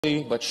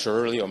but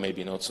surely, or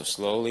maybe not so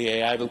slowly,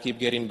 AI will keep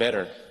getting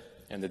better.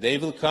 And the day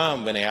will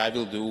come when AI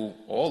will do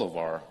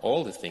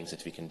all the things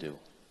that we can do.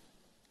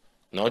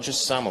 Not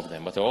just some of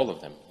them, but all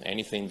of them.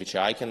 Anything which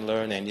I can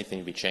learn,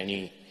 anything which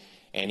any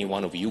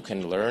one of you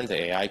can learn,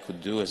 the AI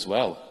could do as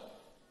well.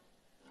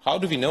 How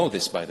do we know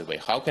this, by the way?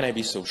 How can I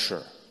be so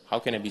sure? How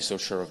can I be so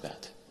sure of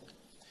that?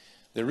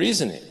 The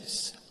reason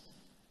is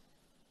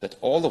that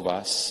all of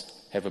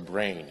us have a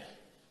brain,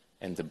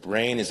 and the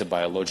brain is a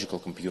biological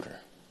computer.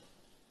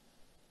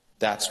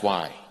 That's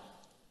why.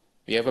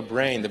 We have a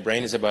brain, the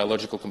brain is a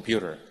biological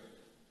computer.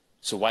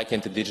 So why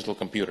can't a digital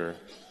computer,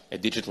 a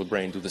digital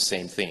brain, do the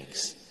same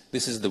things?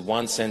 This is the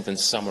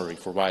one-sentence summary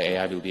for why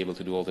AI will be able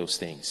to do all those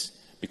things.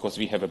 Because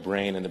we have a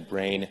brain, and the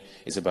brain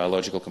is a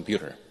biological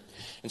computer.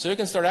 And so you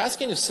can start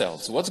asking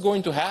yourselves, what's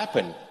going to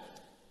happen?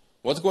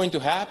 What's going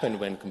to happen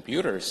when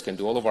computers can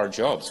do all of our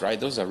jobs, right?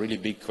 Those are really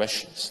big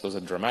questions. Those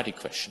are dramatic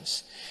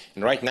questions.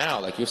 And right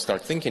now, like, you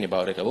start thinking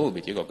about it a little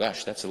bit, you go,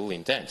 gosh, that's a little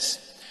intense.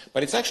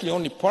 But it's actually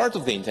only part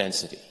of the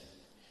intensity.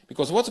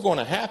 Because what's going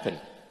to happen?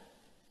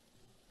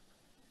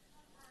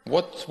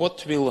 What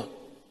will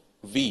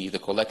we, the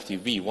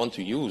collective we, want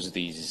to use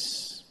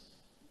these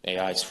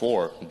AIs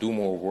for? Do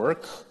more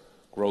work,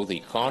 grow the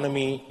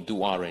economy,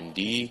 do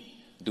R&D,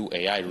 do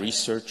AI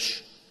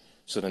research,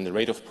 so then the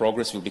rate of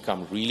progress will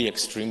become really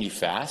extremely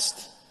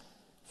fast,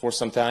 for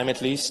some time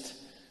at least.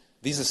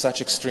 These are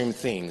such extreme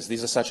things.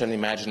 These are such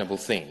unimaginable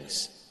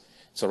things.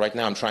 So right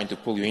now I'm trying to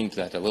pull you into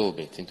that a little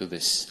bit, into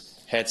this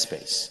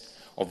headspace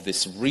of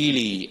this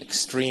really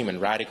extreme and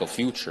radical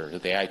future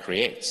that AI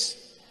creates.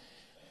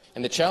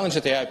 And the challenge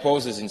that AI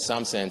poses, in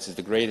some sense, is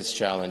the greatest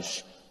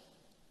challenge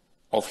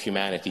of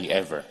humanity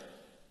ever.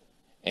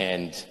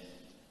 And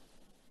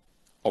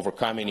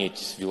overcoming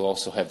it will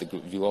also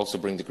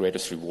bring the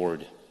greatest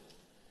reward.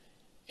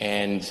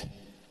 And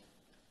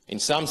in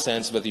some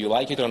sense, whether you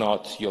like it or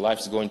not, your life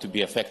is going to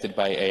be affected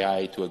by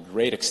AI to a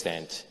great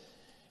extent.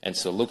 And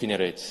so looking at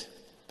it,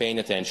 paying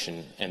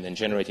attention, and then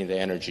generating the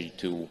energy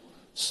to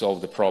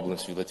solve the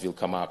problems that will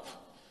come up,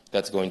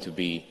 that's going to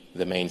be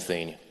the main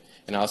thing.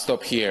 And I'll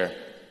stop here.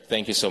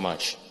 Thank you so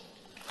much.